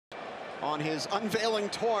on his unveiling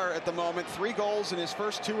tour at the moment. 3 goals in his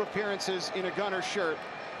first 2 appearances in a Gunner shirt.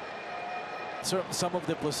 Some of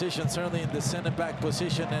the positions, certainly in the center back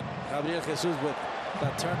position, and Gabriel Jesus with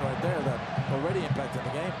that turn right there that already impacted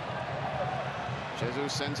the game.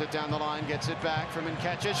 Jesus sends it down the line, gets it back from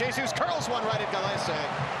Nkecha. Jesus curls one right at Galese.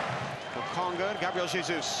 Conga, Gabriel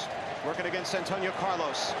Jesus working against Antonio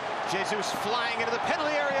Carlos. Jesus flying into the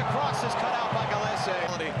penalty area, cross is cut out by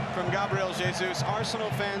Galese. From Gabriel Jesus. Arsenal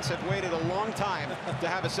fans have waited a long time to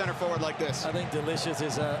have a center forward like this. I think delicious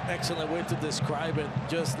is an excellent way to describe it.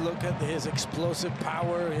 Just look at his explosive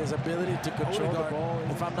power, his ability to control the ball.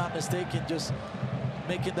 If I'm not mistaken, just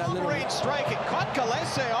making that little range strike. It caught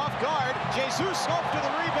Galese off guard. Jesus up to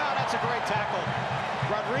the rebound. That's a great tackle.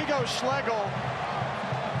 Rodrigo Schlegel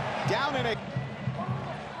down in a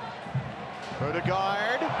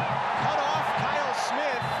Odegaard cut off Kyle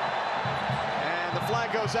Smith, and the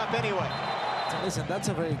flag goes up anyway. Listen, that's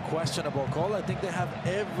a very questionable call. I think they have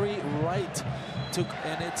every right to,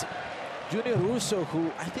 and it's Junior Russo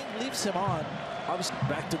who I think leaves him on. Obviously,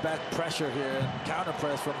 back-to-back pressure here and counter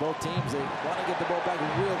press from both teams. They want to get the ball back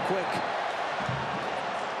real quick.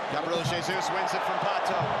 Gabriel Jesus wins it from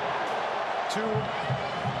Pato. 2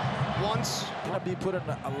 once. Going to be put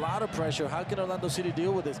under a lot of pressure. How can Orlando City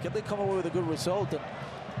deal with this? Can they come away with a good result and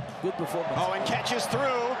good performance? Oh, and catches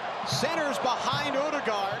through. Centers behind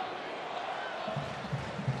Odegaard.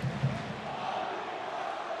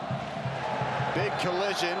 Big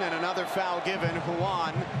collision and another foul given.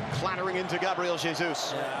 Juan clattering into Gabriel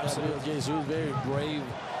Jesus. Yeah, absolutely. Jesus, very brave.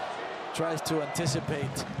 Tries to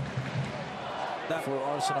anticipate that for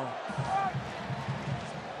Arsenal.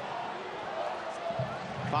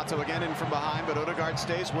 Pato again in from behind, but Odegaard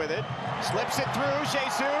stays with it. Slips it through.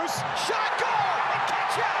 Jesus. Shot, goal! And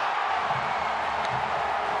catch it!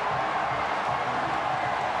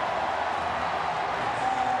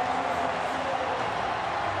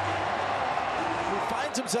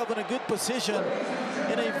 Himself in a good position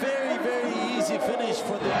in a very, very easy finish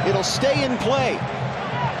for the... It'll stay in play.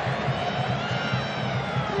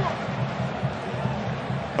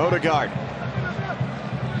 Odegaard.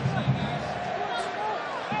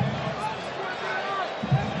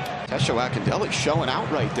 Tesho Akindele showing out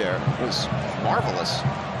right there. It was marvelous.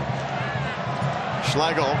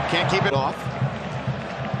 Schlegel can't keep it off.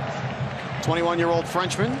 21-year-old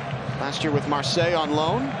Frenchman. Last year with Marseille on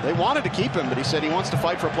loan. They wanted to keep him, but he said he wants to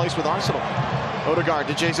fight for a place with Arsenal. Odegaard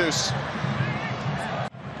to Jesus.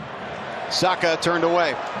 Saka turned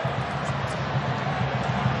away.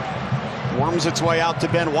 Worms its way out to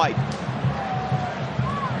Ben White.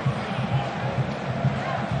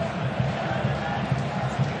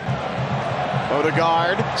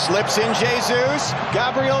 Odegaard slips in Jesus.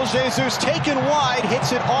 Gabriel Jesus taken wide,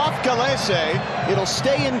 hits it off Galese. It'll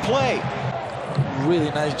stay in play.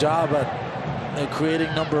 Really nice job at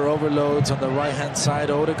creating number overloads on the right-hand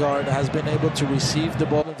side. Odegaard has been able to receive the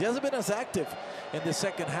ball. He hasn't been as active in the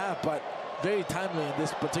second half, but very timely in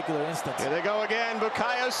this particular instance. Here they go again.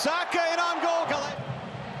 Bukayo Saka in on goal.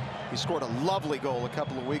 He scored a lovely goal a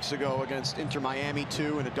couple of weeks ago against Inter Miami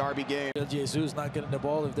 2 in a derby game. Jesus not getting the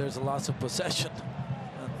ball if there's a loss of possession.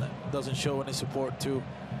 And that doesn't show any support to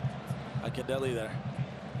Akindele there.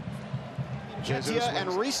 Jetia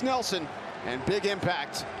and Reece Nelson. And big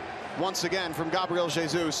impact once again from Gabriel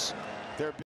Jesus.